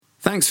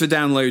Thanks for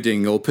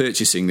downloading or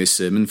purchasing this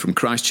sermon from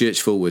Christ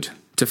Church Fulwood.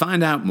 To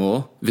find out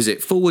more, visit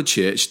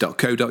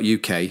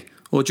fulwoodchurch.co.uk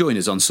or join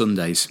us on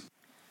Sundays.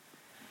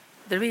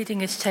 The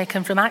reading is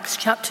taken from Acts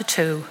chapter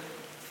 2,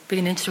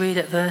 beginning to read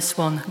at verse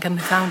 1, and can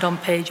be found on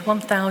page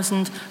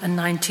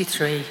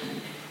 1093.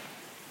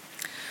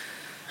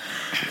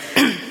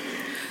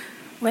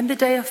 When the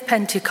day of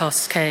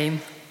Pentecost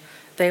came,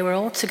 they were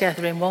all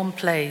together in one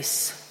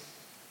place.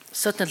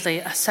 Suddenly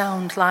a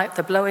sound like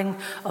the blowing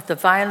of the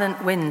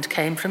violent wind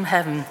came from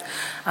heaven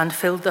and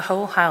filled the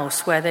whole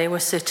house where they were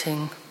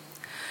sitting.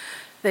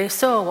 They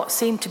saw what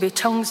seemed to be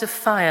tongues of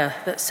fire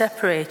that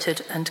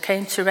separated and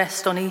came to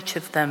rest on each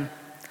of them.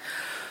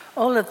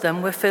 All of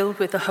them were filled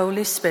with the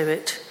Holy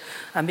Spirit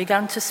and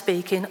began to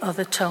speak in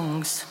other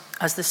tongues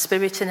as the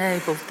Spirit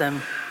enabled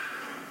them.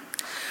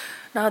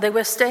 Now they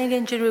were staying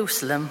in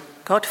Jerusalem,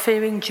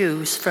 God-fearing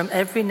Jews from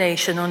every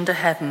nation under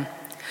heaven.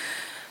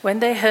 When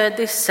they heard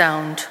this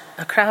sound,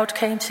 a crowd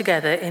came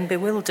together in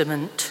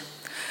bewilderment,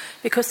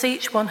 because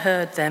each one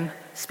heard them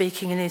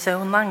speaking in his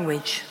own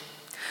language.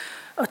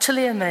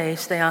 Utterly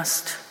amazed, they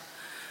asked,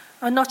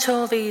 "Are not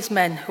all these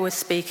men who are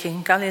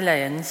speaking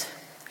Galileans?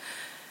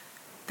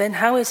 Then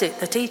how is it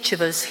that each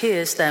of us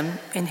hears them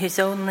in his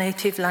own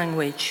native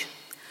language?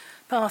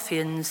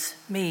 Parthians,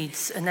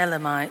 Medes and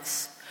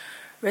Elamites,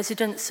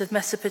 residents of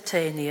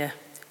Mesopotamia,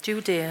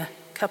 Judea,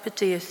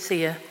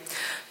 Cappadocia,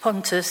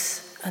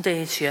 Pontus and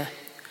Asia,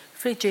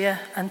 Phrygia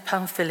and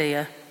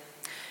Pamphylia,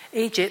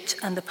 Egypt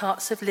and the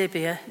parts of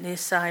Libya near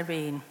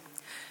Cyrene,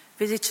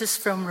 visitors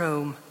from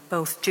Rome,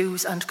 both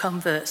Jews and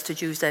converts to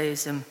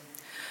Judaism,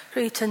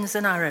 Cretans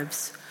and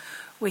Arabs,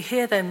 we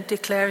hear them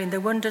declaring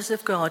the wonders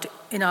of God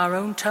in our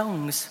own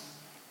tongues."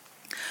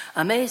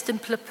 Amazed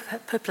and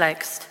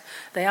perplexed,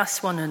 they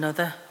asked one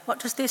another, "What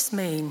does this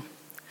mean?"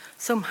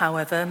 Some,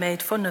 however,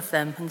 made fun of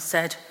them and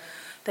said,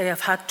 "They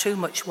have had too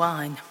much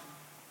wine."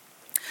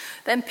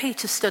 Then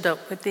Peter stood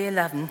up with the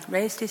 11,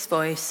 raised his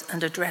voice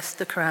and addressed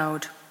the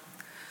crowd.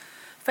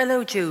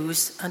 "Fellow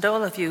Jews, and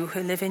all of you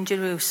who live in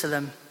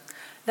Jerusalem,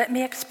 let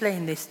me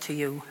explain this to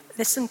you.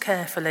 Listen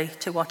carefully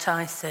to what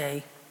I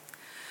say.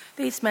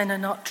 These men are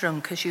not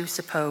drunk as you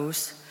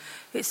suppose.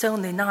 It's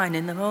only 9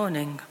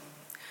 a.m.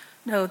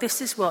 No,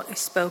 this is what is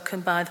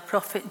spoken by the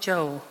prophet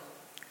Joel.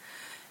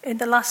 In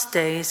the last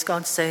days,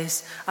 God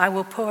says, I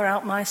will pour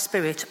out my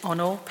spirit on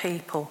all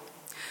people.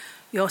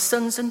 Your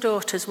sons and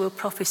daughters will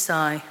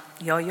prophesy.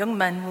 Your young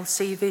men will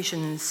see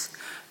visions.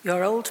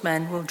 Your old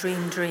men will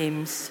dream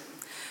dreams.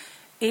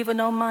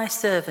 Even on my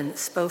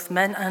servants, both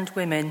men and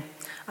women,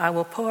 I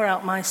will pour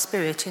out my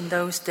spirit in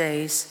those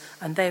days,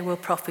 and they will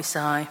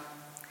prophesy.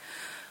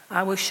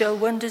 I will show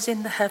wonders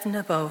in the heaven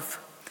above,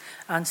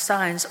 and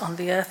signs on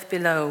the earth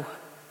below,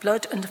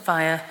 blood and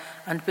fire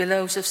and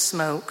billows of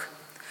smoke.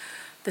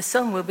 The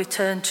sun will be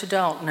turned to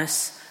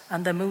darkness,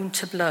 and the moon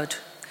to blood,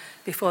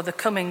 before the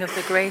coming of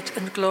the great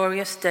and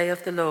glorious day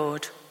of the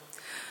Lord.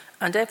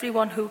 And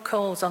everyone who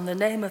calls on the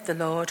name of the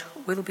Lord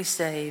will be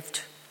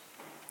saved.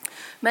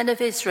 Men of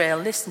Israel,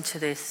 listen to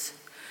this.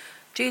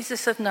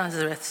 Jesus of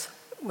Nazareth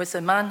was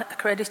a man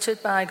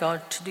accredited by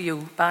God to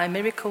you by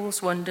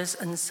miracles, wonders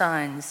and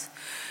signs,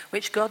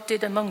 which God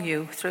did among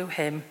you through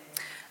him,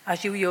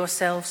 as you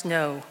yourselves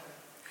know.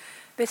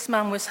 This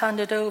man was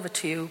handed over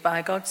to you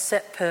by God's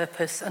set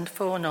purpose and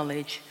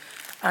foreknowledge,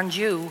 and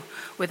you,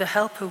 with the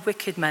help of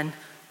wicked men,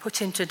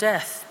 put him to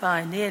death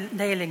by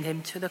nailing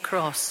him to the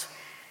cross.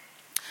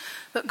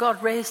 But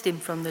God raised him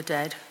from the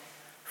dead,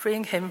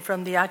 freeing him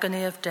from the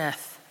agony of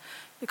death,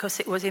 because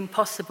it was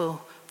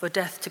impossible for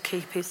death to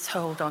keep its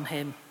hold on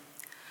him.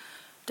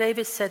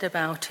 David said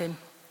about him,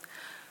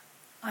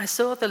 I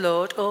saw the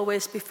Lord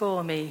always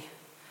before me.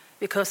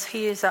 Because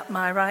he is at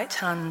my right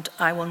hand,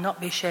 I will not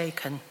be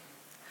shaken.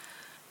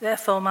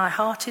 Therefore my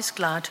heart is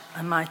glad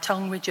and my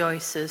tongue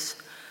rejoices.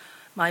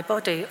 My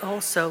body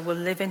also will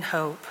live in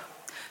hope,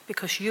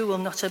 because you will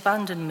not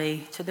abandon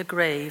me to the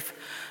grave,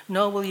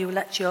 nor will you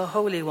let your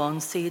Holy One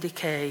see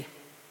decay.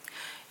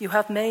 You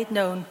have made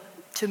known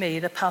to me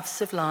the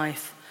paths of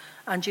life,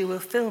 and you will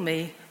fill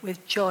me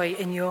with joy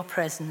in your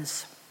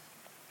presence.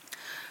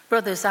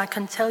 Brothers, I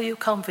can tell you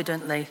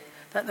confidently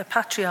that the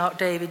patriarch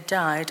David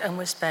died and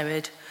was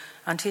buried,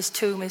 and his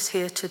tomb is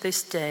here to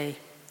this day.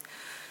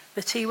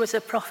 But he was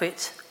a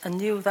prophet and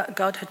knew that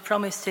God had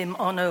promised him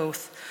on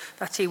oath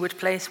that he would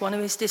place one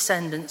of his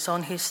descendants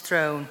on his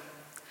throne.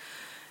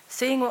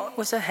 Seeing what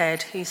was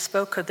ahead, he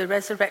spoke of the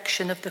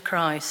resurrection of the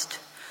Christ,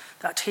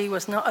 that he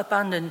was not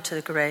abandoned to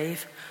the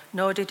grave,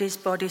 nor did his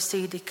body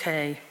see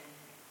decay.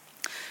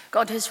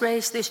 God has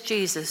raised this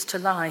Jesus to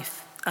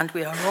life, and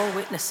we are all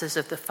witnesses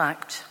of the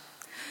fact.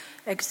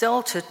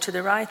 Exalted to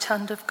the right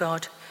hand of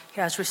God,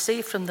 he has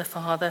received from the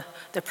Father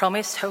the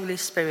promised Holy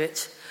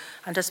Spirit,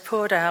 and has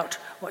poured out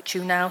what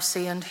you now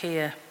see and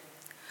hear.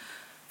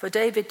 For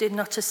David did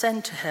not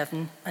ascend to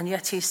heaven, and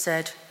yet he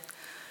said,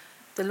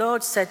 The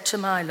Lord said to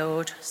my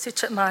Lord,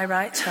 sit at my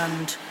right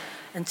hand,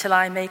 until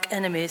I make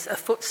enemies a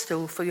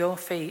footstool for your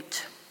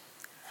feet.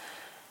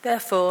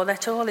 Therefore,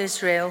 let all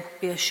Israel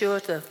be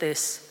assured of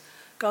this.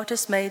 God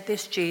has made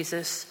this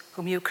Jesus,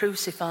 whom you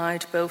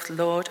crucified, both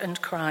Lord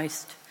and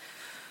Christ."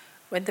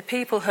 When the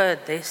people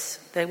heard this,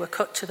 they were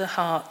cut to the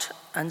heart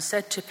and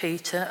said to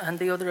Peter and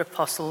the other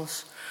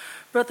apostles,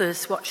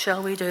 "Brothers, what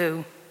shall we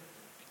do?"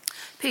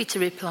 Peter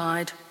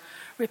replied,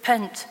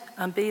 "Repent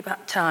and be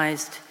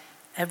baptized,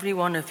 every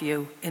one of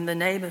you, in the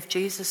name of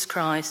Jesus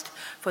Christ,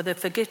 for the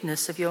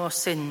forgiveness of your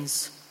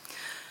sins.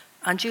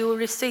 And you will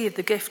receive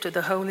the gift of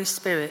the Holy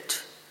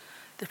Spirit.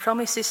 The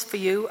promise is for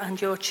you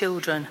and your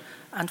children,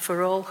 and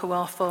for all who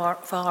are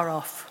far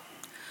off,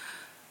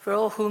 for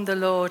all whom the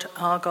Lord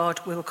our God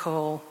will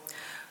call."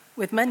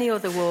 With many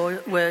other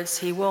words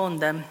he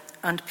warned them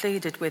and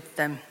pleaded with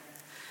them,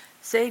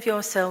 "Save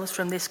yourselves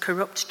from this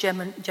corrupt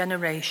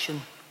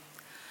generation."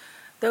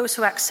 Those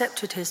who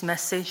accepted his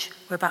message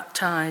were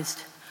baptized,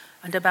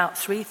 and about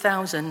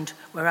 3,000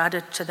 were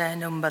added to their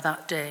number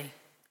that day.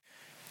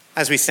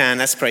 As we stand,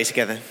 let's pray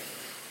together.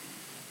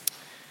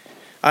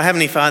 Our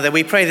Heavenly Father,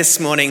 we pray this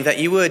morning that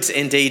you would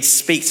indeed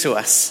speak to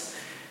us.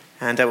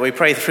 And we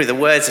pray through the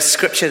words of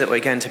Scripture that we're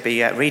going to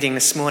be reading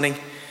this morning,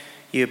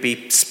 you would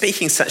be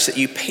speaking such that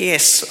you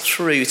pierce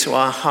through to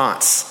our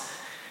hearts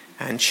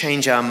and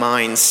change our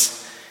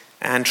minds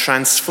and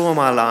transform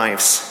our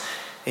lives.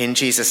 In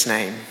Jesus'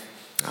 name,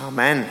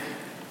 amen.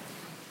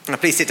 Now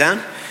please sit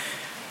down.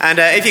 And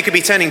if you could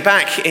be turning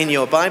back in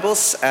your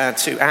Bibles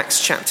to Acts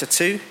chapter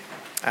 2,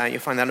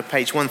 you'll find that on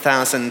page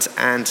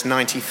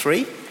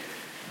 1093.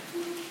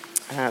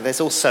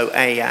 There's also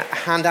a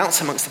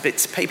handout amongst the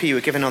bits of paper you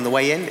were given on the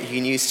way in that you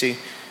can use to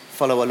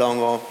follow along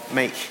or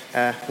make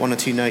one or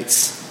two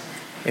notes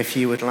if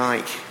you would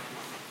like.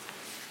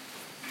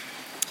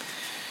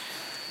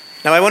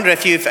 Now, I wonder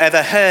if you've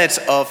ever heard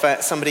of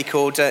somebody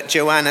called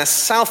Joanna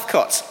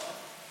Southcott.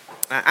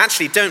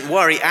 Actually, don't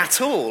worry at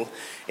all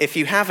if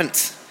you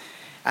haven't.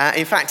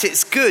 In fact,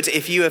 it's good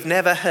if you have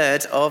never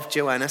heard of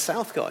Joanna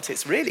Southcott.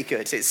 It's really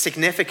good. It's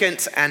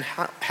significant and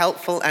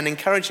helpful and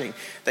encouraging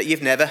that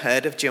you've never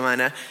heard of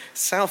Joanna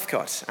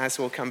Southcott, as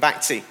we'll come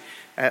back to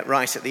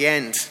right at the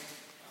end.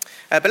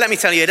 But let me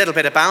tell you a little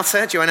bit about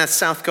her. Joanna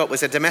Southcott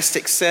was a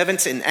domestic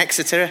servant in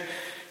Exeter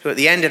who at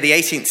the end of the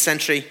 18th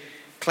century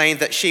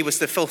claimed that she was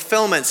the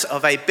fulfillment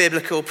of a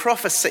biblical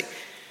prophecy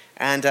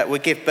and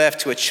would give birth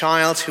to a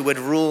child who would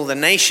rule the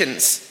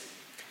nations.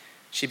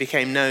 She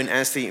became known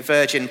as the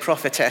Virgin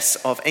Prophetess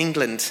of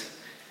England.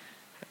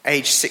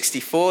 Aged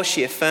 64,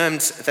 she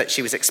affirmed that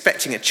she was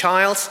expecting a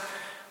child.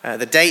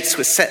 The date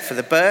was set for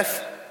the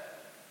birth,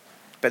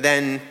 but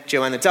then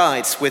Joanna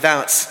died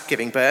without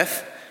giving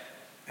birth,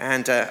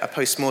 and a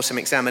post-mortem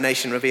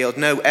examination revealed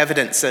no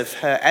evidence of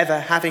her ever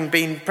having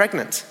been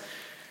pregnant.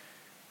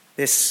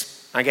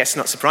 This, I guess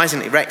not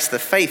surprisingly, wrecked the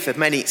faith of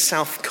many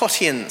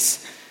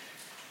Southcottians.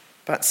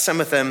 But some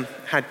of them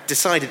had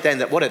decided then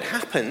that what had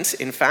happened,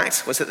 in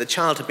fact, was that the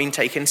child had been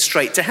taken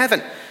straight to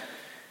heaven.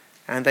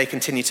 And they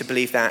continue to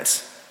believe that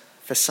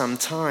for some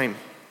time.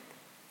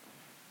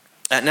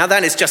 Now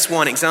that is just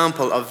one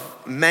example of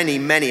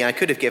many I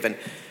could have given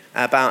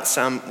about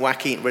some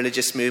wacky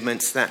religious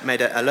movements that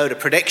made a load of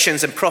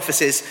predictions and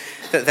prophecies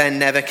that then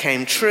never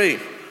came true.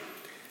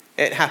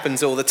 It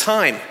happens all the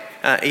time,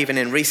 even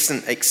in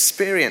recent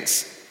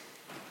experience.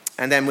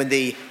 And then when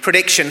the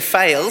prediction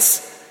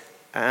fails,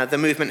 the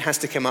movement has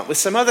to come up with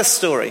some other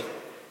story.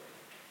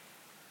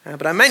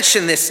 But I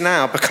mention this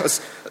now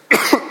because,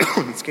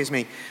 excuse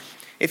me,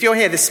 if you're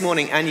here this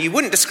morning and you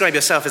wouldn't describe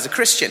yourself as a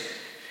Christian,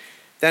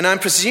 then I'm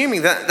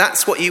presuming that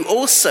that's what you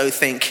also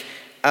think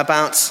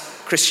about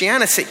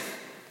Christianity.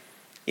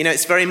 You know,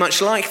 it's very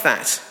much like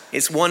that.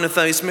 It's one of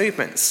those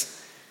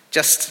movements,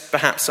 just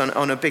perhaps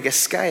on a bigger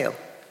scale.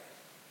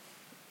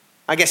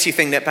 I guess you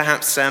think that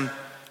perhaps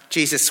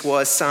Jesus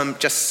was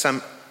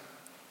some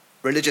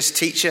religious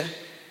teacher.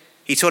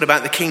 He taught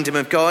about the kingdom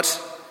of God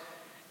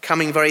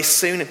coming very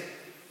soon,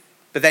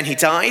 but then he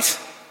died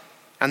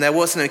and there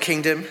was no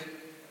kingdom.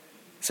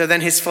 So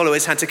then his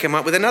followers had to come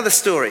up with another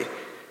story.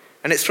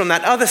 And it's from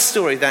that other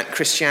story that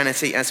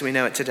Christianity, as we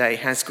know it today,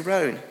 has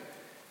grown.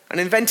 An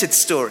invented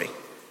story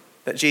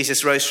that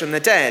Jesus rose from the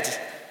dead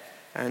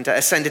and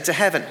ascended to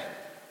heaven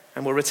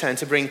and will return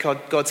to bring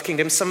God's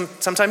kingdom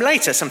sometime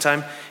later,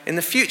 sometime in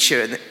the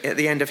future, at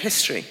the end of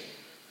history.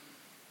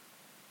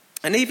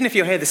 And even if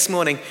you're here this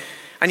morning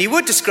and you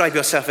would describe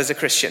yourself as a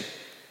Christian,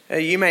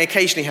 you may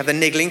occasionally have the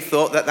niggling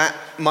thought that that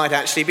might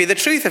actually be the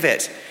truth of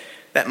it.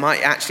 That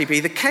might actually be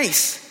the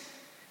case.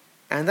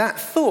 And that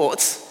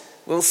thought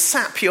will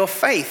sap your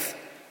faith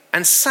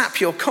and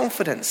sap your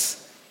confidence.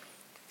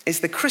 Is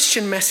the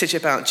Christian message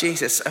about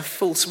Jesus a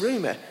false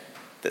rumor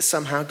that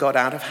somehow got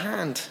out of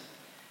hand?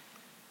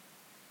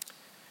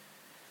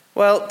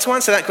 Well, to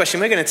answer that question,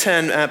 we're going to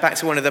turn back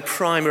to one of the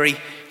primary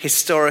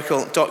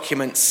historical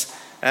documents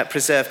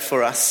preserved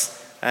for us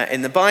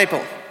in the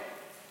Bible.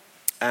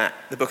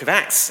 The book of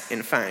Acts,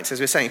 in fact. As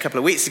we were saying a couple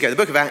of weeks ago, the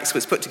book of Acts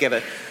was put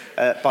together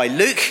by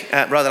Luke,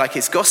 rather like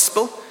his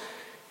gospel.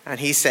 And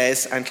he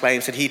says and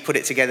claims that he put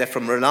it together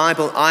from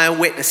reliable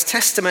eyewitness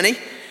testimony.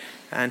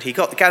 And he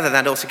gathered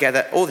that all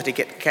together, all that he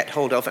get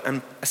hold of,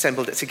 and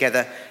assembled it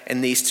together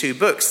in these two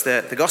books,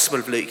 the Gospel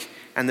of Luke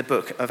and the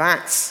book of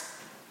Acts.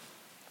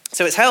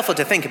 So it's helpful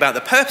to think about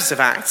the purpose of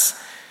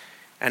Acts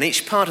and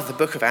each part of the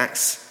book of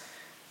Acts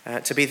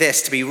to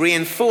be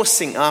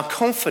reinforcing our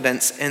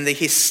confidence in the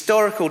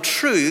historical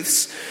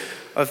truths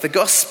of the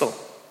gospel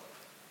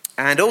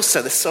and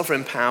also the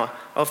sovereign power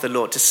of the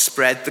Lord to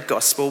spread the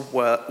gospel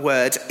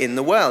word in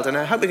the world. And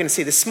I hope we're going to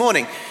see this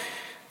morning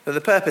that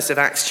the purpose of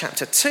Acts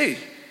chapter 2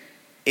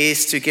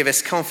 is to give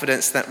us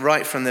confidence that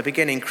right from the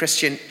beginning,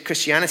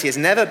 Christianity has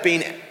never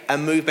been a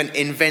movement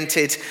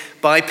invented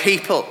by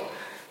people.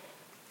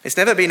 It's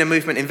never been a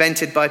movement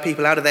invented by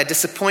people out of their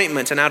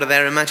disappointment and out of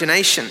their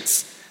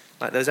imaginations,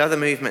 like those other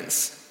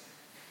movements.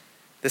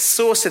 The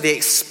source of the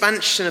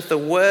expansion of the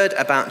word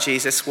about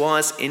Jesus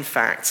was, in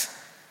fact,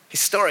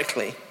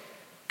 historically,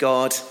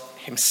 God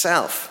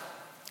himself.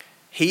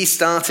 He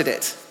started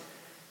it.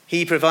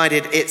 He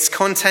provided its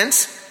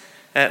content,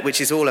 which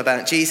is all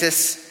about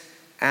Jesus,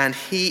 and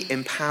he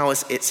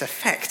empowers its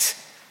effect,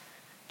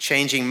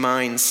 changing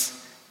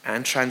minds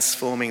and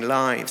transforming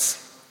lives.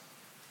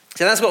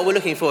 So that's what we're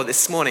looking for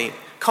this morning.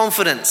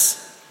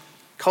 Confidence,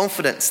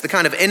 the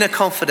kind of inner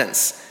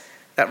confidence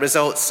that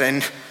results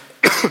in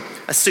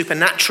a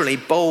supernaturally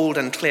bold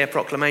and clear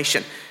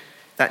proclamation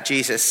that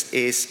Jesus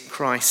is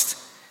Christ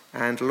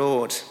and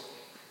Lord.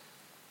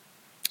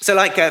 So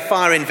like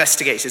fire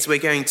investigators, we're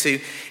going to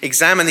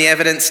examine the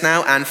evidence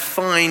now and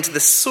find the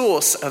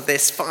source of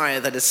this fire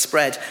that has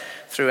spread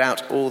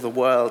throughout all the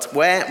world.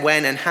 Where,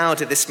 when, and how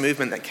did this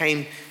movement that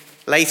came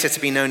later to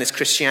be known as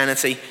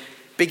Christianity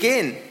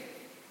begin?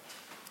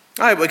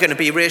 We're going to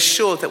be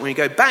reassured that when we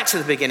go back to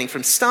the beginning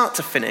from start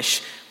to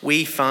finish,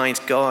 we find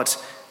God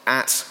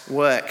at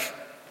work.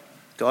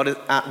 God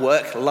at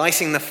work,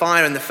 lighting the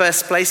fire in the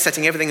first place,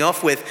 setting everything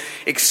off with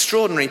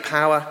extraordinary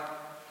power.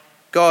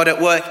 God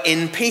at work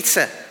in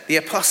Peter, the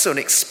apostle,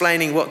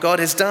 explaining what God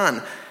has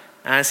done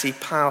as he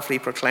powerfully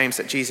proclaims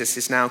that Jesus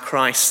is now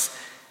Christ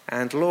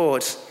and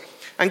Lord.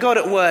 And God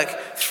at work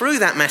through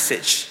that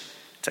message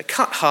to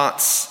cut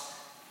hearts,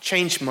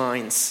 change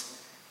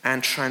minds,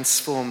 and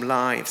transform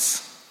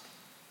lives.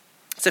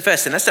 So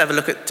first then, let's have a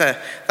look at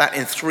that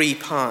in three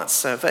parts.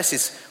 So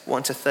verses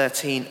 1 to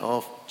 13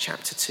 of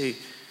chapter 2.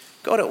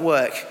 God at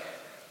work,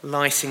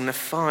 lighting the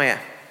fire.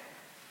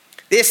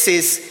 This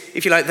is,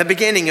 if you like, the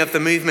beginning of the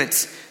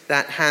movement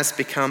that has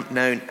become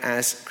known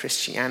as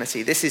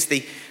Christianity. This is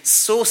the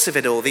source of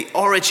it all, the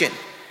origin.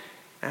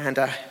 And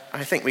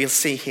I think we'll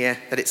see here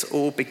that it's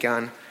all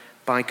begun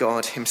by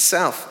God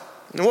himself.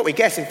 And what we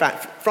get, in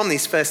fact, from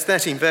these first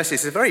 13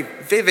 verses is a very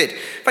vivid,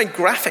 very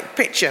graphic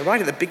picture right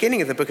at the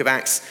beginning of the book of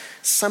Acts,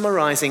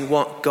 summarizing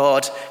what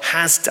God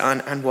has done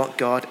and what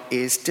God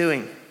is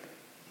doing.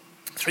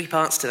 Three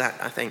parts to that,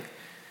 I think.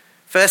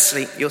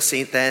 Firstly, you'll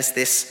see there's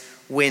this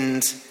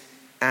wind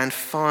and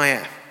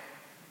fire.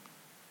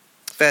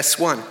 Verse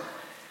 1,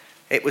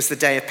 it was the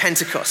day of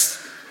Pentecost.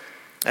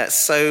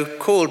 So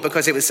called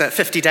because it was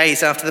 50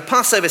 days after the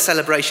Passover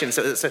celebration.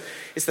 So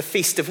it's the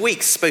Feast of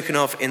Weeks spoken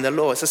of in the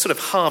law. It's a sort of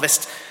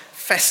harvest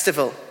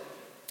festival.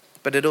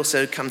 But it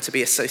also come to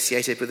be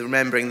associated with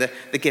remembering the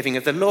giving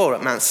of the law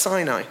at Mount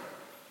Sinai.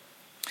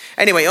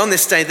 Anyway, on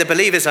this day, the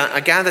believers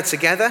are gathered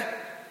together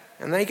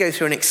and they go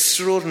through an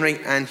extraordinary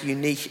and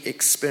unique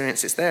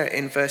experience. It's there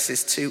in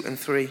verses 2 and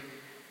 3.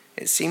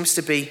 It seems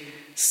to be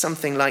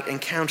something like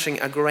encountering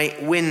a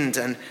great wind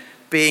and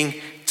being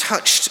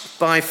touched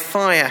by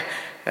fire.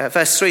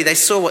 Verse 3, they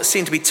saw what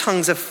seemed to be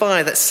tongues of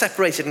fire that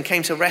separated and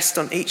came to rest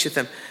on each of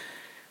them.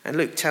 And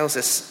Luke tells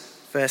us,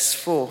 verse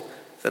 4,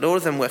 that all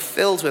of them were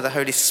filled with the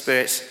Holy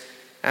Spirit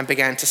and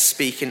began to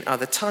speak in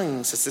other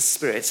tongues as the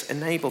Spirit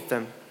enabled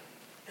them.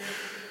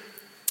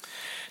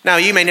 Now,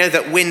 you may know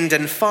that wind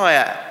and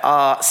fire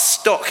are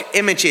stock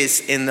images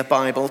in the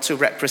Bible to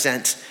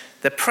represent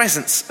the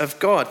presence of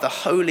God, the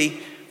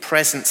holy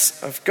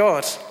presence of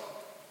God.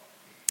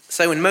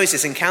 So when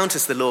Moses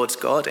encounters the Lord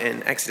God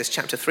in Exodus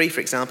chapter 3,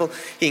 for example,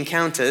 he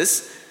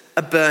encounters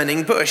a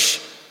burning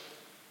bush.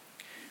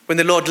 When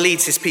the Lord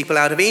leads his people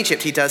out of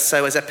Egypt, he does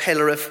so as a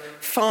pillar of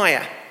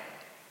fire.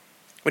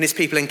 When his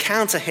people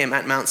encounter him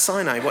at Mount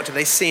Sinai, what do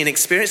they see and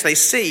experience? They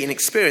see and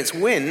experience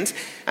wind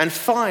and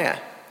fire,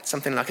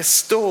 something like a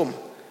storm.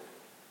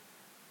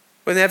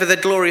 Whenever the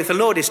glory of the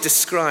Lord is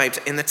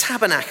described in the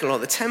tabernacle or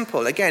the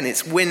temple, again,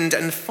 it's wind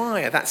and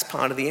fire. That's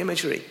part of the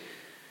imagery.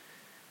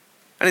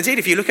 And indeed,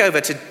 if you look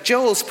over to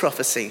Joel's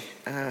prophecy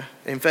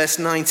in verse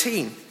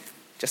 19,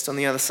 just on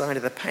the other side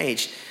of the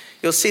page,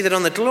 you'll see that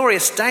on the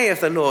glorious day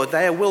of the Lord,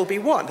 there will be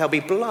what? There'll be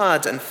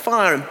blood and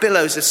fire and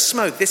billows of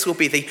smoke. This will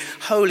be the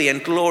holy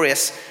and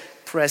glorious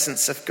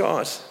presence of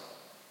God.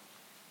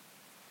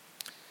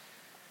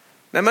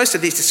 Now, most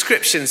of these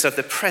descriptions of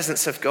the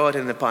presence of God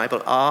in the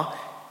Bible are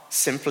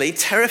simply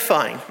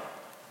terrifying.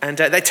 And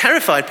they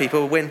terrified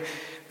people when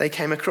they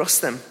came across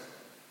them.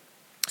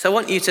 So I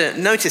want you to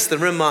notice the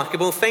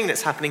remarkable thing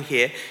that's happening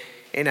here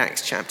in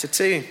Acts chapter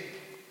 2.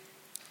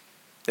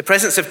 The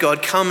presence of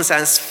God comes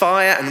as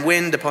fire and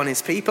wind upon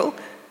his people,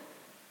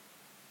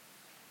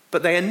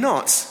 but they are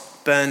not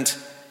burned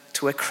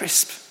to a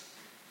crisp.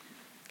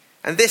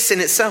 And this in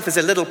itself is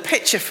a little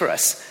picture for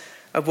us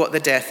of what the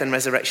death and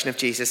resurrection of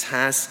Jesus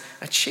has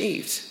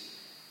achieved.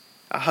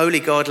 A holy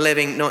God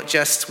living not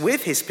just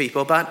with his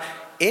people, but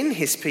in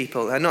his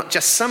people. And not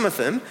just some of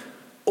them,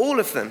 all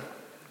of them.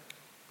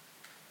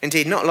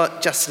 Indeed,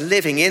 not just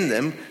living in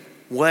them,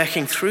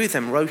 working through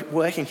them,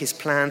 working his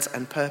plans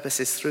and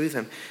purposes through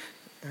them.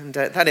 And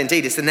that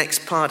indeed is the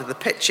next part of the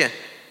picture.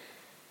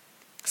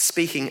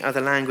 Speaking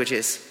other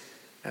languages,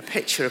 a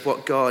picture of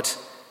what God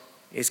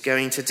is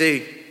going to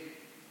do.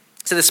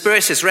 So the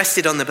Spirit has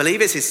rested on the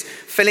believers, is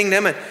filling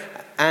them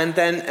and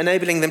then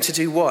enabling them to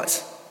do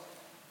what?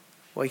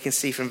 Well, you can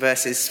see from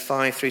verses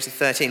 5 through to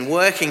 13,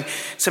 working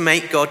to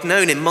make God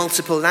known in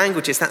multiple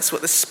languages. That's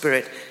what the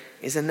Spirit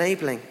is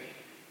enabling.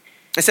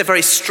 It's a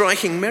very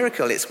striking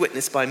miracle. It's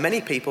witnessed by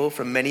many people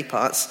from many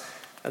parts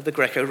of the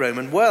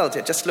Greco-Roman world.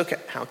 Just look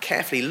at how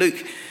carefully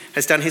Luke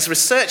has done his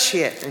research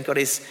here and got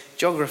his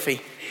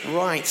geography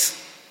right.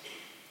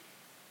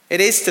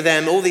 It is to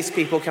them, all these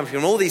people coming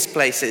from all these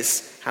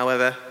places,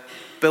 however,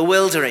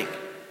 bewildering.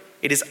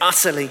 It is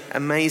utterly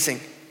amazing.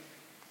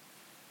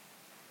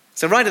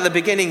 So right at the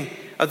beginning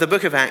of the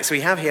book of Acts, we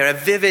have here a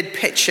vivid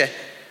picture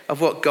of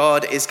what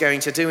God is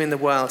going to do in the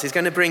world. He's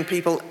going to bring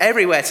people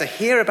everywhere to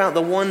hear about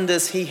the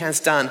wonders he has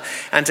done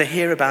and to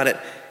hear about it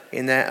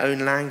in their own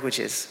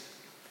languages.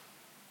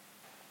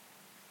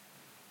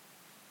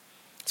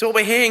 So what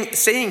we're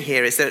seeing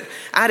here is that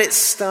at its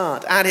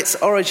start, at its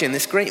origin,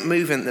 this great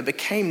movement that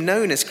became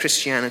known as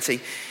Christianity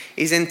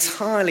is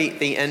entirely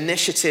the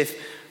initiative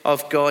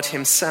of God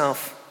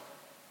himself.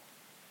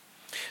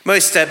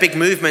 Most big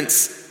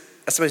movements,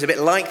 I suppose a bit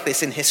like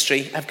this in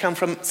history, have come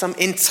from some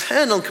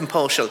internal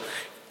compulsion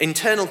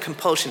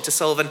to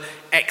solve an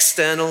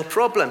external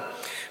problem.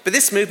 But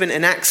this movement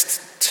in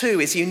Acts 2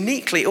 is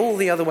uniquely all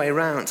the other way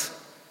around.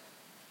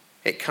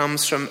 It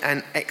comes from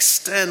an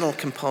external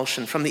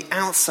compulsion. From the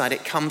outside,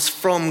 it comes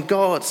from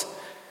God.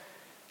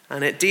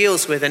 And it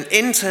deals with an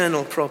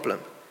internal problem,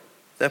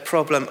 the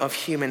problem of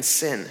human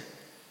sin.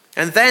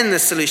 And then the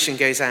solution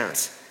goes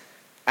out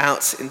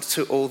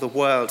into all the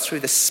world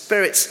through the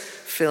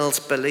Spirit-filled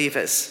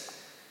believers.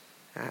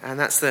 And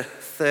that's the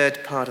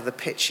third part of the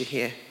picture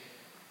here.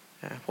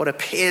 What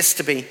appears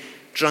to be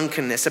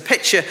drunkenness, a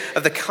picture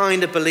of the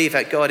kind of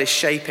believer God is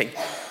shaping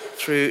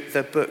through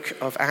the book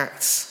of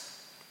Acts.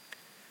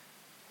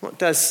 What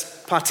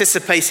does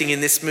participating in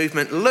this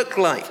movement look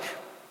like?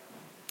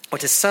 Well,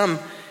 to some,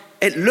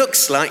 it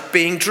looks like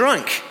being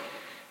drunk.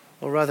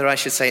 Or rather, I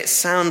should say, it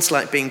sounds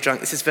like being drunk.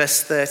 This is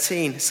verse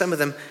 13. Some of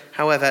them,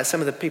 however, some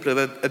of the people who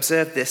have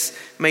observed this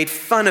made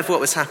fun of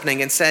what was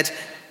happening and said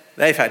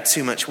they've had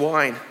too much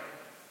wine.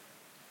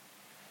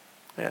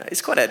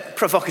 It's quite a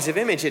provocative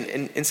image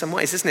in some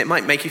ways, isn't it? It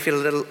might make you feel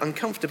a little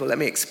uncomfortable. Let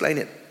me explain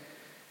it.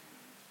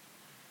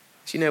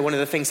 As you know, one of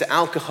the things that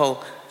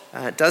alcohol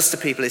does to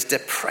people is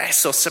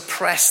depress or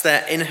suppress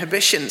their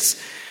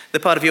inhibitions. The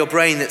part of your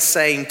brain that's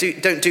saying,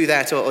 don't do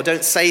that or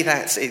don't say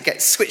that, it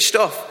gets switched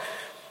off.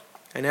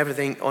 And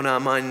everything on our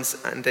minds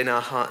and in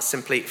our hearts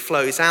simply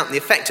flows out. And the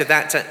effect of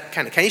that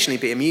can occasionally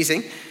be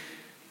amusing.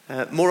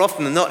 More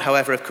often than not,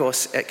 however, of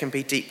course, it can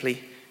be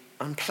deeply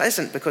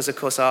unpleasant because, of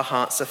course, our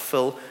hearts are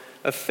full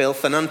of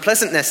filth and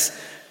unpleasantness.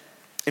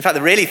 In fact,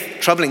 the really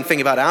troubling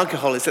thing about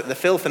alcohol is that the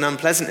filth and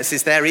unpleasantness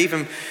is there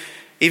even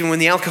when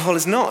the alcohol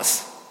is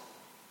not.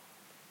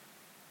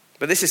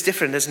 But this is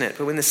different, isn't it?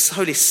 But when the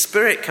Holy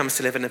Spirit comes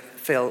to live and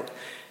fill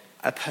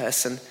a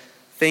person,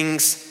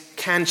 things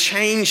can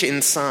change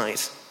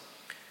inside.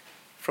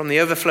 From the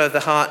overflow of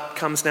the heart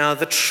comes now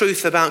the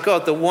truth about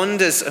God, the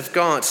wonders of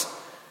God.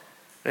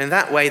 And in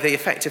that way, the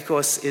effect, of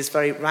course, is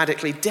very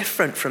radically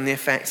different from the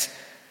effect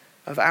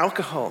of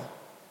alcohol.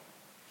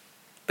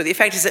 But the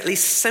effect is at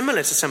least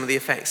similar to some of the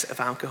effects of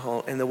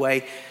alcohol in the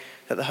way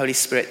that the Holy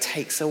Spirit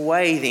takes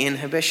away the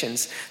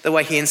inhibitions, the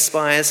way he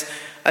inspires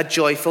a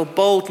joyful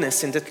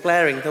boldness in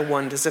declaring the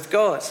wonders of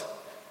God.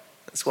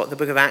 That's what the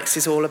book of Acts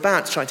is all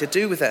about, trying to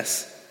do with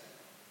us.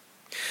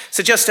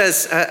 So just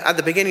as at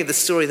the beginning of the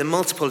story, the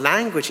multiple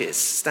languages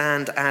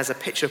stand as a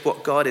picture of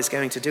what God is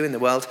going to do in the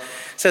world,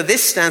 so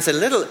this stands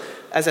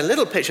as a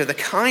little picture of the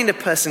kind of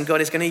person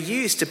God is going to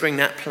use to bring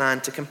that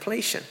plan to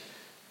completion.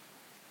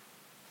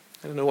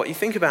 I don't know what you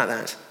think about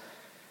that.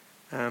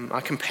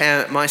 I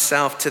compare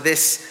myself to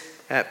this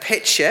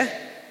picture,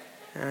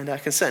 and I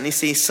can certainly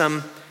see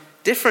some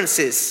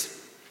differences.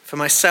 For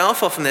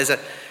myself, often there's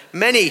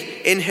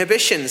many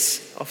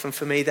inhibitions. Often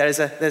for me, there's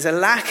a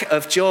lack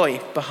of joy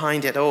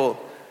behind it all.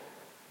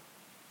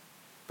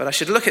 But I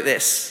should look at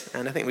this,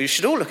 and I think we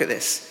should all look at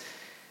this,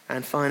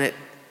 and find it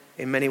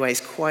in many ways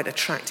quite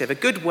attractive. A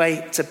good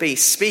way to be,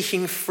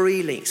 speaking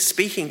freely,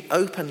 speaking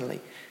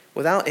openly,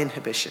 without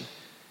inhibition,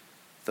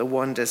 the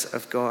wonders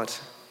of God.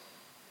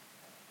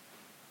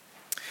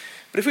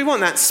 But if we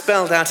want that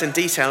spelled out in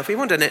detail, if we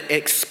want an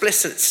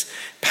explicit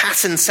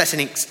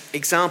pattern-setting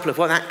example of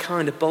what that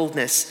kind of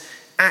boldness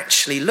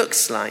actually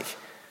looks like,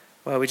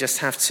 well, we just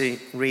have to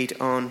read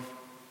on.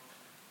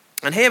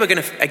 And here we're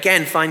going to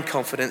again find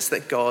confidence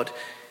that God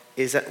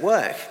is at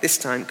work. This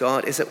time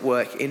God is at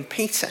work in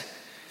Peter,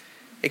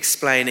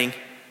 explaining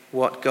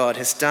what God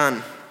has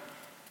done.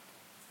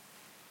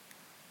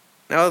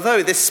 Now,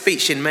 although this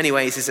speech in many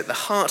ways is at the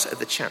heart of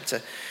the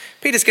chapter,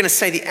 Peter's going to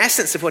say the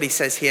essence of what he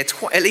says here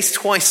at least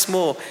twice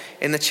more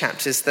in the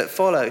chapters that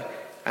follow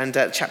and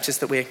chapters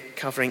that we're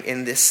covering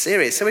in this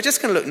series. So we're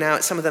just going to look now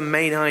at some of the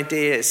main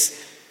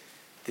ideas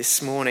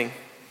this morning.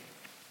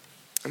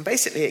 And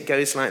basically it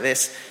goes like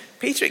this.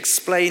 Peter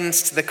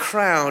explains to the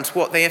crowd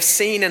what they have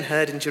seen and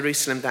heard in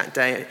Jerusalem that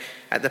day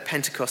at the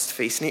Pentecost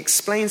feast. And he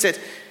explains it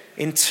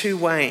in two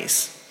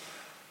ways.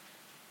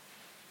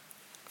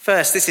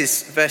 First, this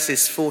is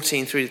verses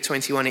 14 through to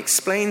 21. He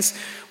explains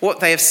what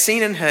they have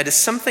seen and heard as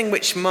something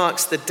which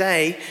marks the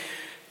day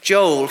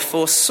Joel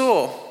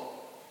foresaw.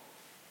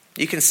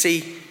 You can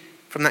see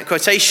from that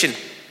quotation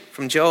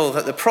from Joel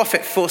that the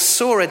prophet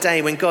foresaw a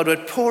day when God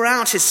would pour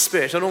out his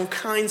Spirit on all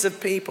kinds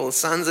of people,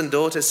 sons and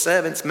daughters,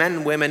 servants, men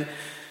and women,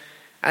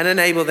 and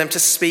enable them to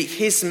speak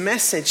his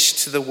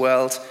message to the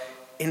world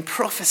in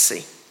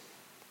prophecy.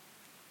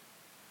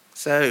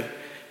 So,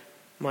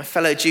 my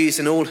fellow Jews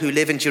and all who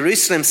live in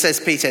Jerusalem, says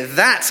Peter,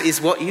 that is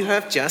what you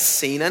have just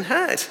seen and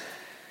heard.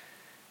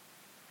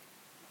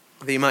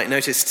 You might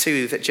notice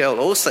too that Joel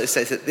also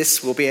says that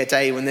this will be a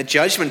day when the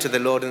judgment of the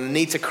Lord and the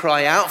need to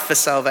cry out for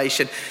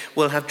salvation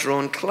will have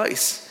drawn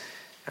close.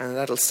 And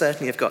that'll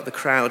certainly have got the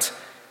crowd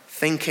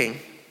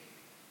thinking.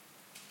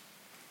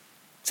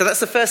 So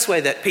that's the first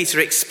way that Peter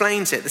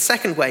explains it. The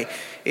second way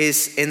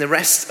is in the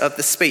rest of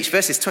the speech,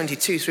 verses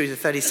 22 through to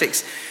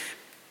 36.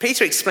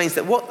 Peter explains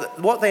that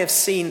what they have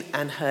seen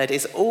and heard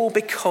is all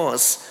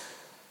because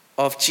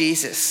of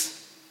Jesus.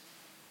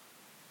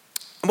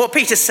 And what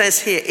Peter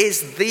says here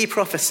is the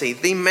prophecy,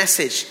 the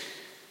message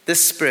the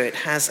Spirit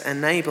has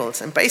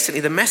enabled. And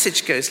basically the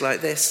message goes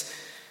like this,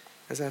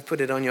 as I've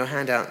put it on your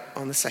handout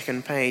on the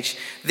second page.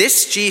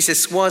 This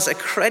Jesus was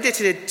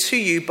accredited to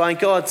you by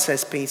God,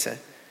 says Peter.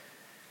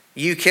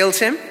 You killed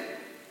him,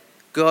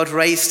 God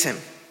raised him.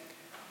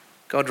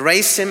 God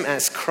raised him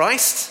as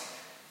Christ,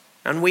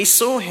 and we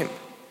saw him.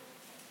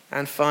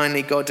 And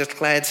finally, God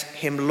declared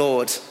him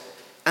Lord.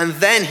 And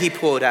then he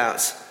poured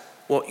out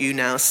what you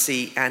now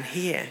see and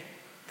hear.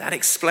 That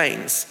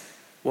explains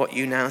what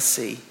you now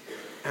see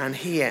and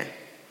hear.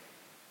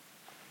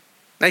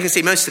 Now you can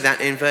see most of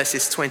that in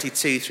verses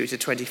 22 through to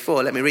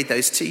 24. Let me read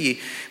those to you.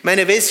 Men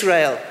of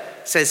Israel,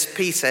 says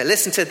Peter,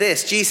 listen to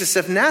this. Jesus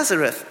of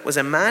Nazareth was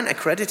a man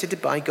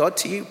accredited by God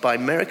to you by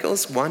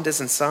miracles,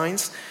 wonders and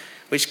signs,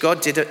 which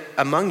God did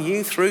among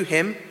you through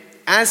him,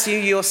 as you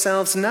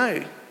yourselves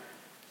know.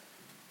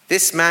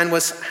 This man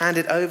was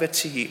handed over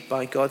to you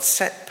by God's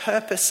set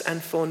purpose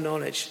and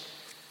foreknowledge.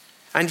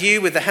 And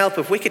you, with the help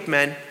of wicked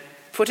men,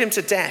 put him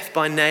to death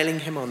by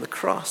nailing him on the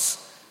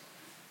cross.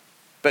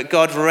 But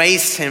God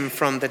raised him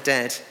from the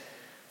dead,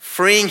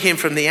 freeing him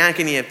from the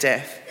agony of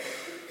death,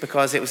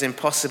 because it was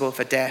impossible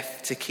for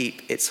death to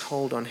keep its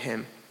hold on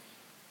him.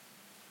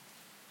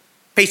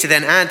 Peter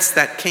then adds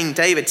that King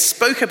David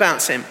spoke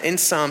about him in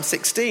Psalm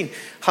 16,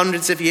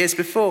 hundreds of years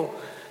before.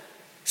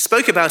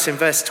 Spoke about him,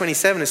 verse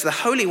 27, as the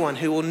Holy One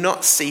who will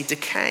not see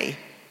decay.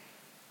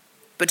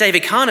 But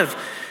David can't have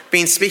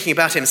been speaking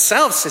about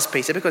himself, says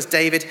Peter, because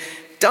David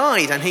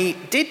died and he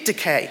did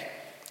decay.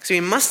 So he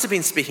must have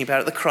been speaking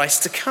about the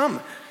Christ to come,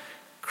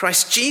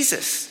 Christ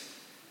Jesus,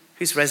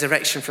 whose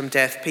resurrection from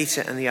death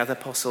Peter and the other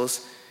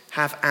apostles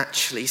have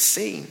actually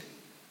seen.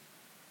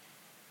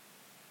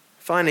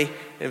 Finally,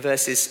 in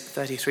verses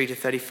 33 to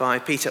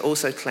 35, Peter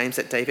also claims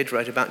that David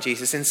wrote about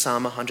Jesus in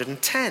Psalm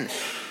 110,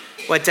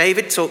 where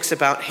David talks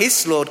about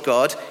his Lord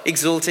God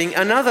exalting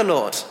another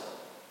Lord.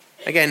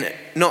 Again,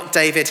 not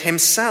David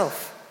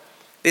himself.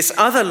 This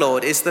other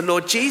Lord is the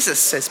Lord Jesus,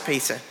 says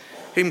Peter,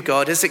 whom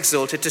God has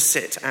exalted to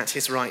sit at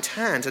his right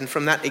hand. And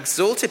from that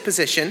exalted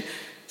position,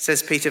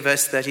 says Peter,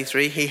 verse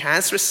 33, he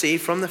has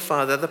received from the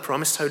Father the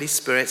promised Holy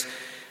Spirit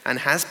and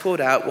has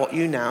poured out what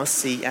you now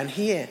see and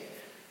hear.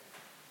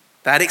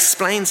 That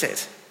explains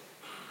it.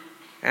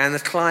 And the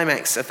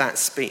climax of that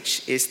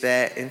speech is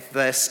there in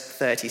verse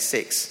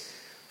 36.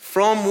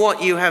 From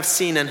what you have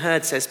seen and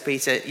heard, says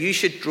Peter, you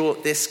should draw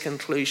this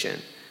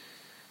conclusion.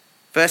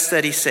 Verse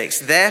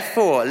 36,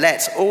 therefore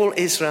let all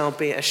Israel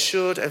be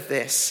assured of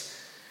this.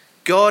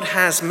 God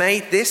has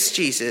made this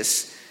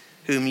Jesus,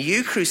 whom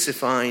you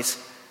crucified,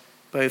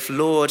 both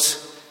Lord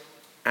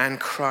and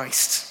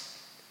Christ.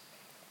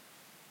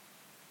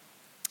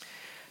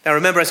 Now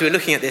remember, as we were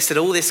looking at this, that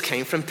all this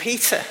came from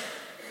Peter.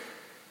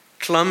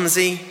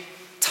 Clumsy,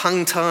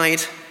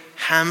 tongue-tied,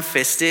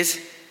 ham-fisted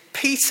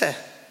Peter.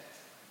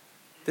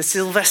 The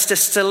Sylvester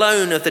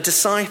Stallone of the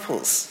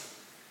disciples.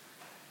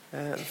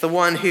 The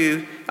one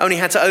who only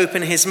had to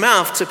open his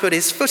mouth to put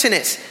his foot in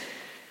it.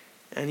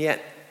 And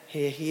yet,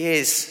 here he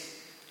is,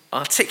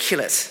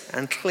 articulate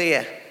and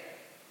clear,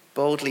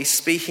 boldly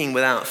speaking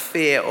without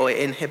fear or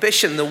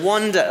inhibition, the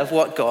wonder of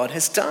what God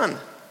has done.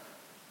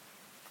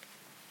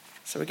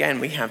 So again,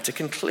 we have to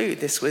conclude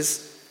this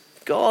was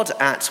God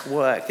at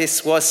work.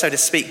 This was, so to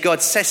speak,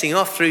 God setting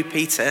off through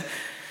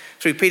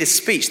Peter's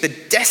speech, the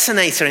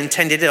detonator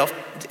intended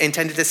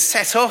to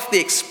set off the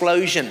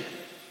explosion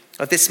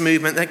of this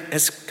movement that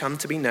has come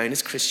to be known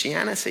as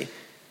Christianity. And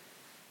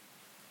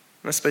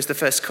I suppose the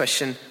first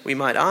question we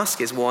might ask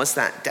is, was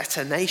that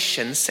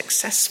detonation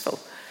successful?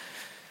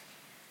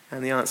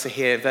 And the answer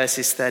here,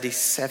 verses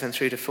 37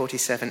 through to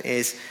 47,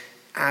 is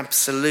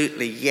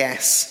absolutely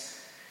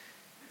yes.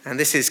 And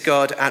this is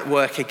God at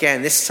work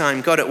again. This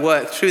time, God at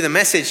work through the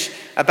message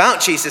about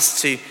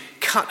Jesus to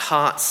cut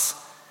hearts,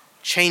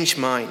 change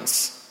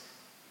minds,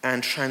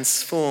 and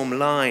transform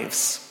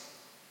lives.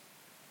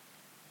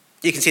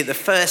 You can see that the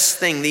first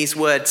thing these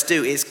words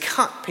do is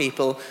cut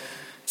people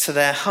to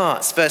their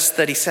hearts. Verse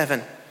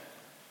 37.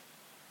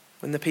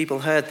 When the people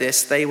heard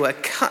this, they were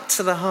cut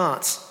to the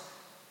heart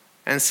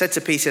and said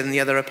to Peter and the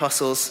other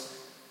apostles,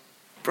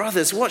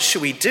 "Brothers, what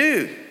shall we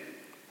do?"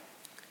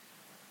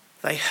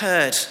 They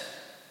heard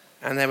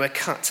and they were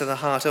cut to the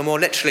heart. Or more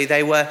literally,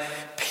 they were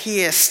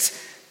pierced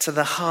to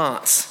the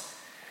heart,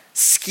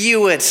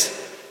 skewered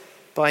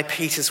by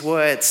Peter's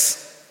words.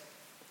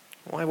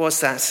 Why was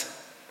that?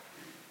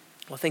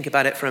 Well, think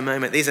about it for a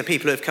moment. These are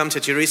people who have come to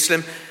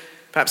Jerusalem,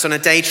 perhaps on a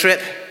day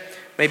trip.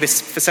 Maybe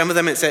for some of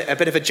them it's a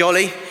bit of a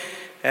jolly.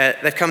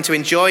 They've come to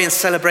enjoy and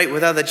celebrate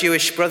with other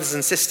Jewish brothers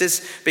and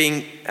sisters,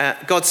 being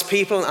God's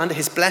people under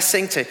his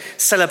blessing, to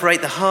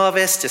celebrate the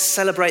harvest, to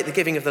celebrate the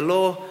giving of the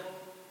law.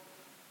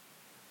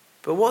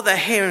 But what they're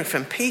hearing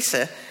from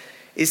Peter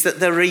is that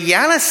the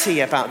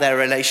reality about their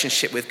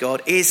relationship with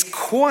God is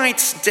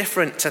quite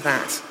different to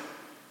that.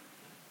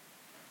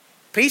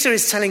 Peter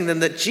is telling them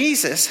that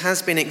Jesus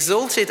has been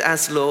exalted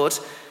as Lord,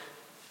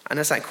 and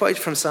as that quote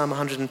from Psalm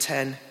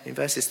 110 in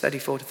verses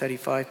 34 to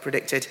 35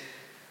 predicted,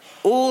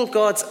 all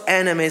God's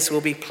enemies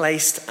will be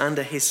placed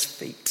under his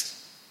feet.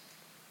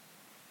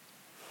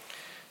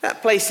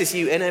 That places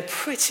you in a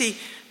pretty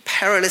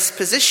perilous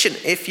position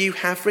if you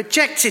have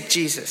rejected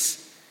Jesus,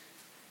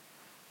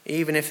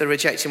 even if the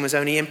rejection was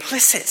only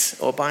implicit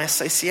or by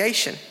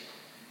association.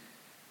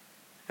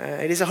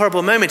 It is a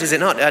horrible moment, is it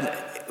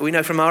not? We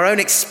know from our own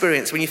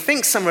experience, when you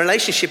think some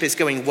relationship is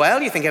going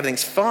well, you think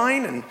everything's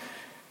fine and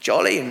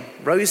jolly and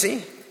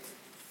rosy,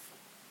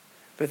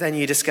 but then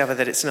you discover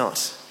that it's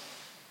not,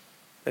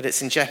 that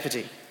it's in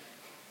jeopardy.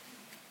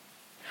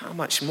 How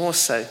much more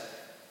so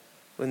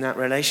when that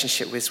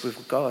relationship is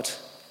with God?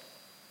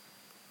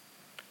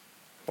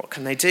 What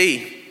can they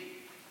do?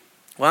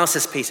 Well,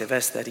 says Peter,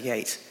 verse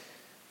 38,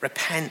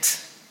 repent.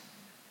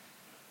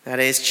 That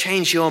is,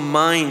 change your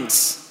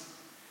minds.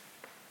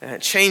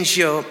 Change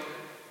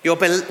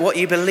what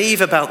you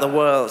believe about the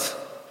world.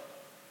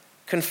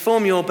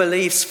 Conform your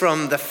beliefs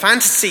from the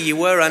fantasy you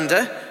were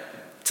under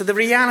to the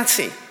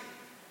reality.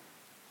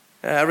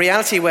 A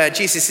reality where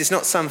Jesus is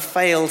not some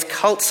failed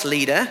cult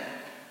leader,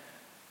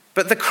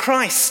 but the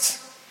Christ,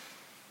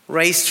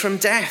 raised from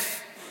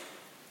death,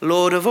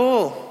 Lord of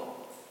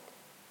all.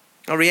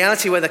 A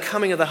reality where the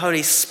coming of the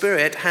Holy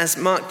Spirit has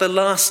marked the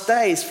last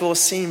days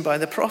foreseen by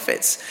the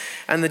prophets,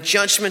 and the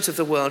judgment of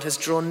the world has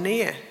drawn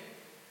near.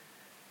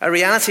 A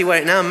reality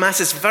where it now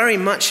matters very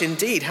much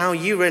indeed how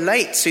you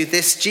relate to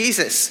this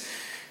Jesus,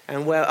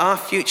 and where our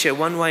future,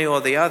 one way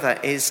or the other,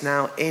 is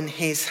now in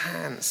his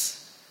hands.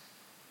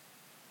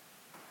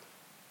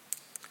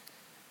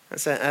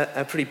 That's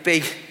a pretty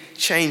big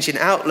change in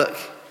outlook.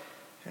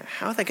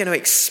 How are they going to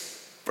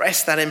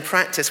express that in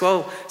practice?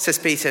 Well, says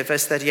Peter,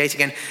 verse 38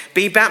 again,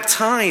 be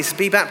baptized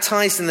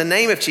in the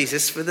name of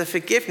Jesus for the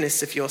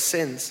forgiveness of your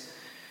sins.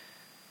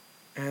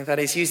 That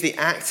is, use the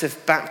act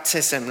of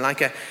baptism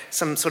like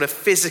some sort of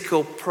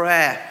physical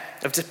prayer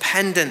of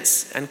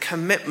dependence and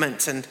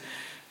commitment and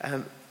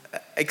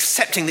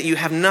accepting that you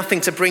have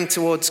nothing to bring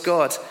towards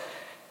God.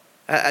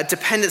 A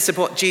dependence of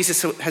what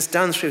Jesus has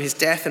done through his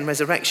death and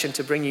resurrection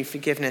to bring you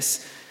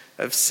forgiveness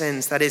of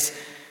sins. That is,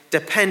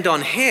 depend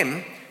on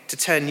him to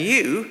turn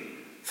you,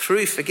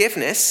 through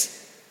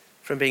forgiveness,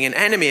 from being an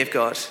enemy of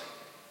God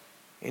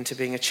into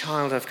being a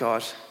child of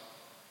God.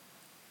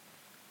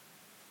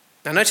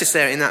 Now notice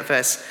there in that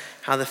verse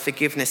how the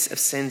forgiveness of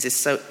sins is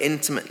so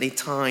intimately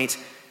tied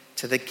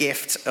to the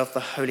gift of the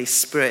Holy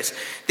Spirit.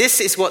 This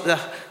is what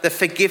the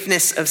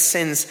forgiveness of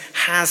sins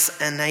has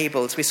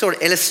enabled. We saw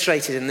it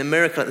illustrated in the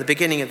miracle at the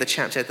beginning of the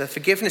chapter. The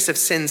forgiveness of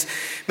sins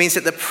means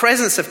that the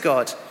presence of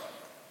God,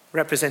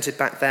 represented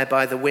back there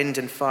by the wind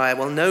and fire,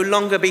 will no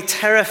longer be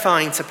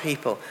terrifying to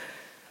people,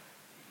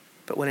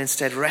 but will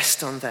instead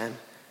rest on them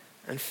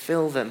and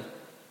fill them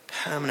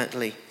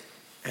permanently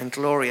and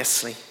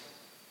gloriously.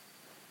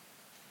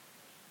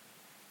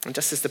 And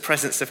just as the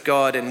presence of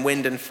God in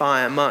wind and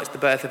fire marked the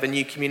birth of a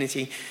new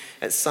community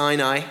at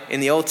Sinai in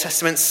the Old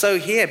Testament, so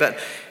here, but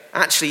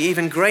actually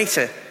even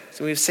greater.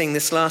 So we've seen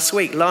this last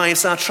week.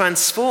 Lives are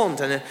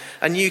transformed and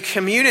a new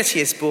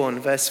community is born,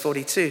 verse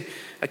 42.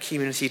 A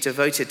community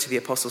devoted to the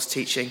apostles'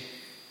 teaching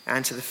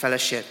and to the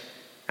fellowship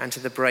and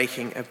to the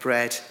breaking of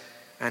bread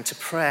and to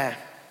prayer.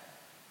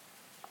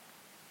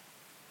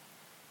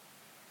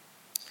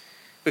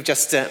 We've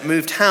just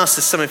moved house,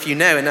 as some of you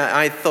know, and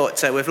I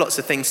thought with lots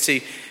of things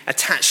to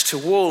attach to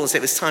walls,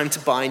 it was time to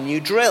buy a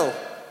new drill.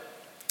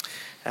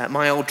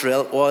 My old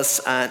drill was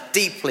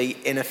deeply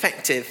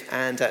ineffective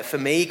and for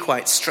me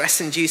quite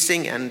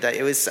stress-inducing, and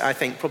it was, I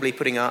think, probably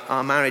putting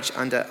our marriage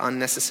under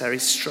unnecessary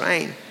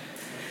strain.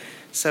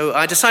 So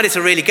I decided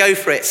to really go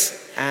for it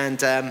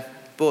and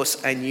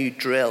bought a new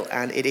drill,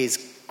 and it is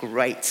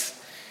great.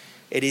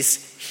 It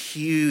is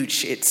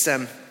huge. It's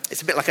a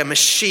bit like a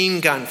machine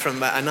gun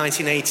from a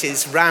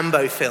 1980s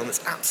Rambo film.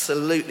 It's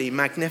absolutely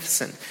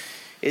magnificent.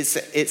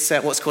 It's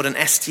what's called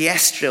an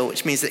STS drill,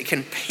 which means that it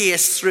can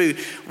pierce through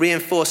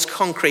reinforced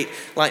concrete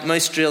like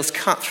most drills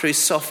cut through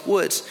soft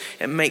wood.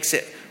 It makes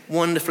it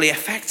wonderfully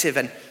effective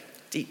and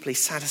deeply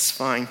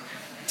satisfying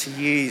to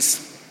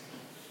use.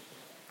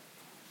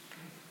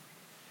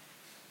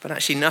 But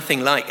actually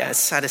nothing like as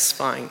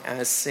satisfying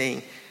as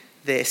seeing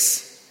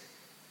this,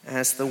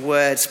 as the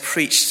words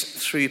preached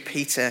through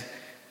Peter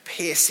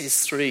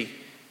pierces through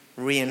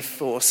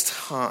reinforced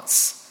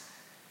hearts.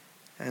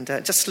 And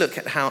just look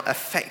at how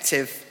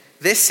effective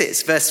this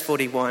is. Verse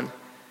 41,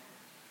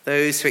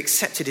 those who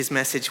accepted his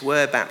message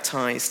were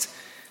baptized,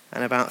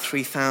 and about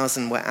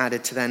 3,000 were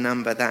added to their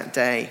number that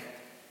day.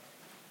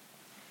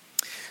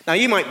 Now,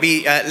 you might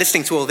be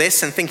listening to all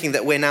this and thinking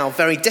that we're now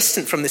very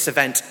distant from this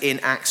event in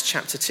Acts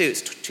chapter 2.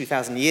 It's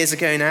 2,000 years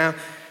ago now.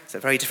 It's a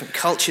very different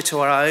culture to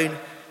our own.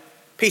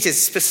 Peter's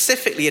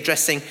specifically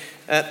addressing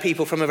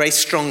people from a very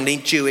strongly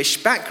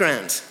Jewish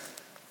background.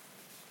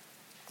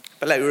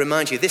 But let me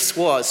remind you, this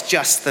was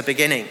just the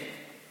beginning.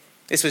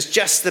 This was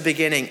just the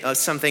beginning of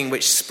something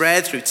which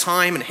spread through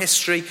time and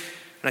history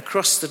and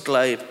across the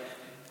globe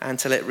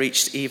until it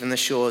reached even the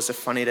shores of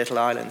funny little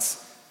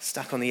islands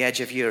stuck on the edge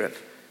of Europe,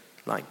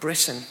 like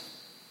Britain.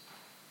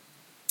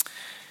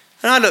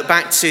 And I look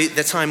back to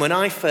the time when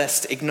I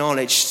first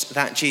acknowledged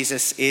that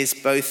Jesus is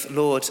both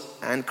Lord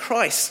and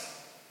Christ.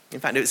 In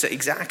fact, it was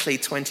exactly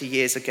 20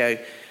 years ago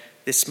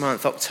this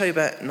month,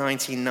 October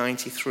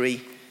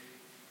 1993.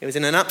 It was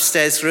in an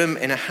upstairs room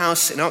in a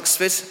house in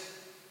Oxford.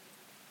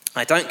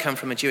 I don't come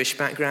from a Jewish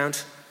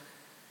background.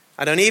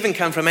 I don't even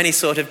come from any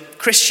sort of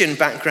Christian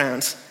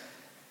background.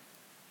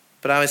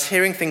 But I was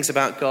hearing things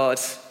about God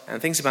and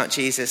things about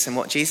Jesus and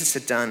what Jesus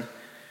had done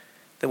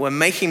that were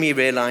making me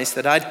realize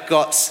that I'd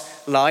got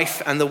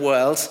life and the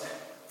world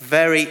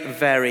very,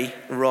 very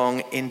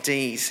wrong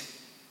indeed.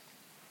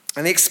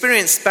 And the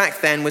experience back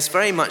then was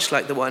very much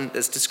like the one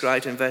that's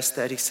described in verse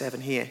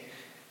 37 here.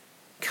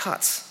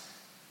 Cut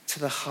to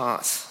the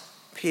heart,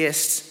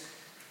 pierced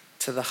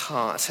to the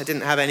heart. I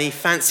didn't have any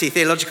fancy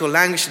theological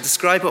language to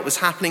describe what was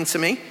happening to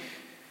me,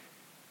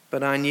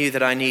 but I knew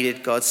that I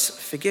needed God's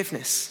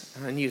forgiveness,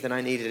 and I knew that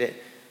I needed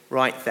it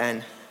right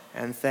then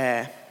and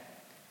there.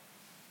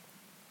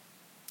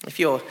 If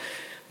you're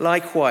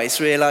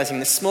likewise realizing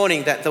this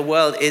morning that the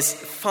world is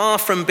far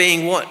from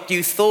being what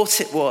you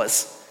thought it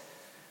was,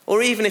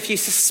 or even if you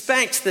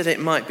suspect that it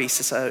might be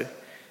so,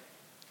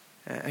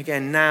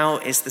 again, now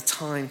is the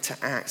time to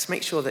act.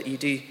 Make sure that you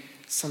do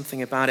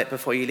something about it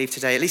before you leave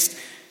today. At least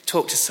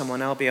talk to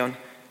someone. I'll be on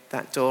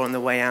that door on the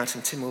way out,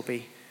 and Tim will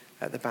be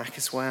at the back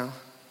as well.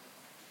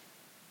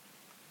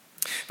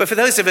 But for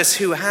those of us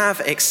who have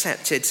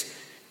accepted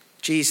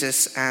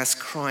Jesus as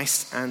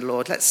Christ and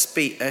Lord, let's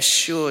be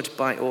assured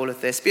by all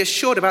of this. Be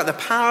assured about the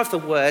power of the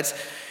word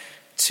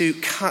to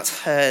cut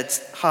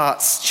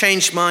hearts,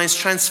 change minds,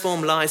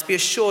 transform lives. Be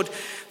assured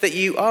that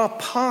you are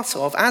part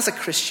of, as a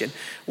Christian,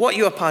 what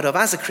you are part of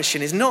as a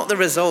Christian is not the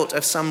result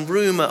of some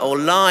rumor or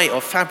lie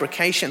or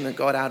fabrication that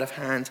got out of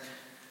hand.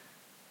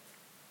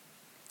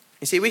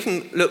 You see, we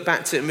can look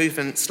back to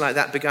movements like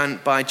that begun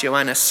by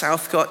Joanna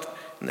Southcott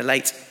in the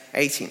late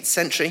 18th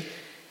century,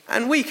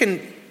 and we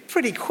can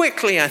pretty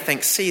quickly, I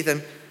think, see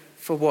them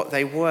for what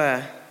they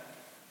were.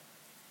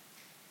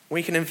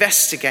 We can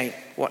investigate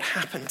what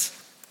happened.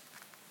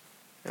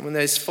 And when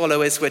those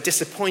followers were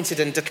disappointed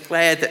and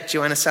declared that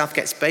Joanna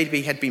Southcott's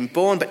baby had been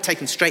born but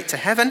taken straight to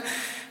heaven,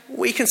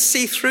 we can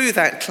see through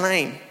that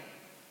claim.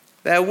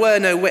 There were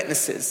no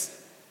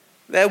witnesses.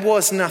 There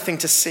was nothing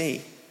to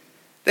see.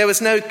 There was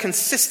no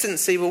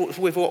consistency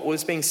with what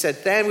was being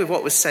said then, with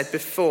what was said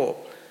before.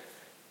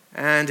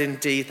 And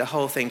indeed, the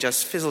whole thing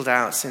just fizzled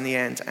out in the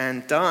end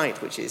and died,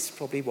 which is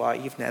probably why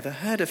you've never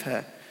heard of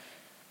her.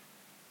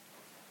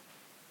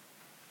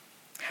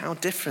 How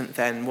different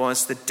then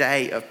was the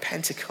day of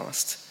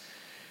Pentecost?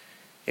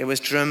 It was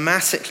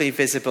dramatically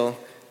visible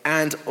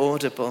and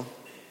audible.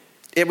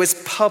 It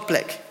was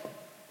public.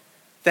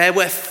 There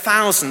were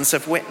thousands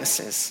of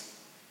witnesses.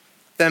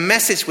 The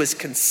message was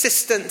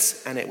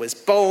consistent and it was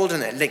bold,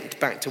 and it linked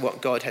back to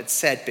what God had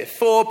said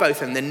before,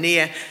 both in the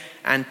near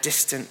and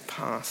distant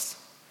past.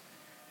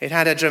 It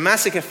had a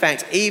dramatic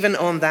effect even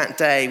on that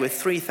day, with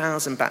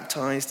 3,000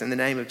 baptized in the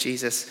name of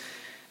Jesus,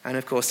 and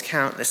of course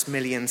countless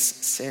millions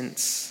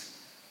since.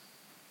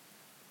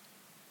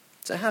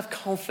 So have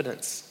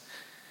confidence.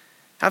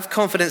 Have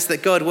confidence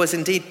that God was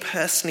indeed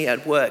personally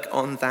at work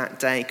on that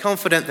day.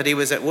 Confident that he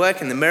was at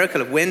work in the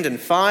miracle of wind and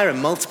fire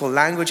and multiple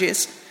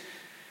languages.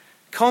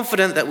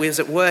 Confident that he was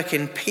at work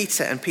in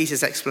Peter and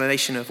Peter's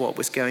explanation of what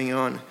was going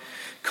on.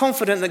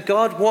 Confident that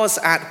God was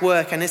at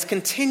work and is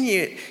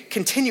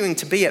continuing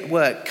to be at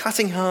work,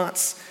 cutting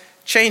hearts,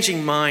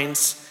 changing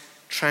minds,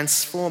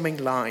 transforming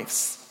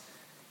lives.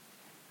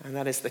 And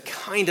that is the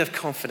kind of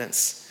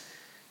confidence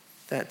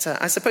that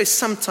I suppose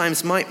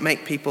sometimes might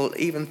make people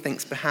even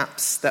think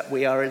perhaps that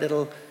we are a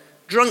little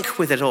drunk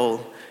with it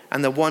all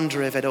and the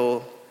wonder of it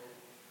all.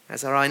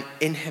 as our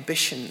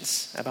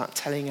inhibitions about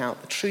telling out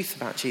the truth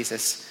about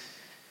Jesus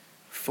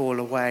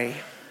fall away.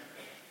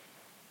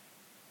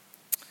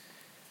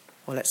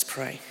 Well, let's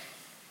pray.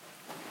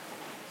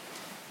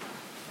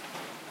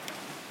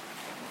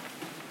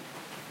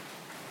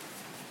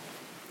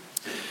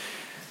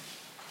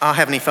 Our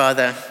Heavenly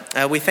Father,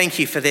 we thank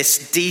you for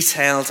this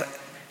detailed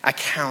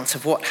account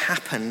of what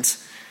happened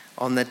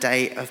on the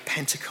day of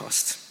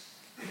Pentecost.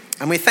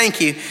 And we thank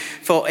you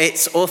for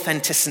its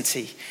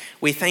authenticity.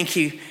 We thank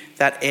you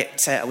that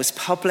it was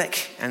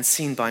public and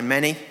seen by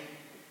many.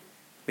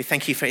 We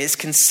thank you for its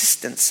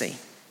consistency.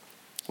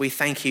 We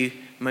thank you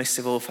most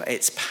of all for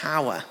its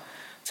power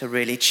to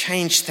really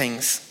change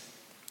things.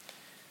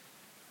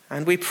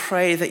 And we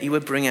pray that you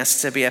would bring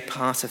us to be a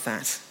part of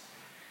that.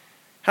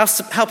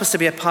 Help us to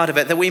be a part of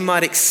it, that we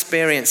might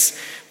experience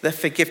the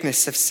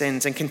forgiveness of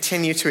sins and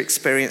continue to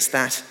experience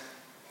that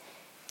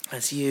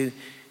as you,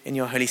 in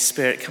your Holy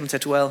Spirit, come to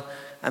dwell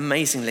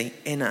amazingly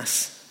in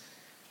us.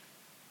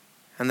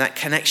 And that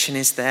connection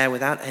is there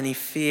without any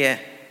fear,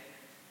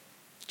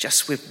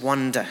 just with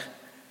wonder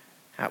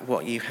at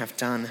what you have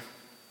done.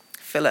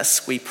 Fill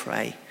us, we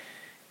pray,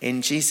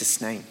 in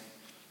Jesus' name.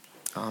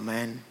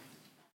 Amen.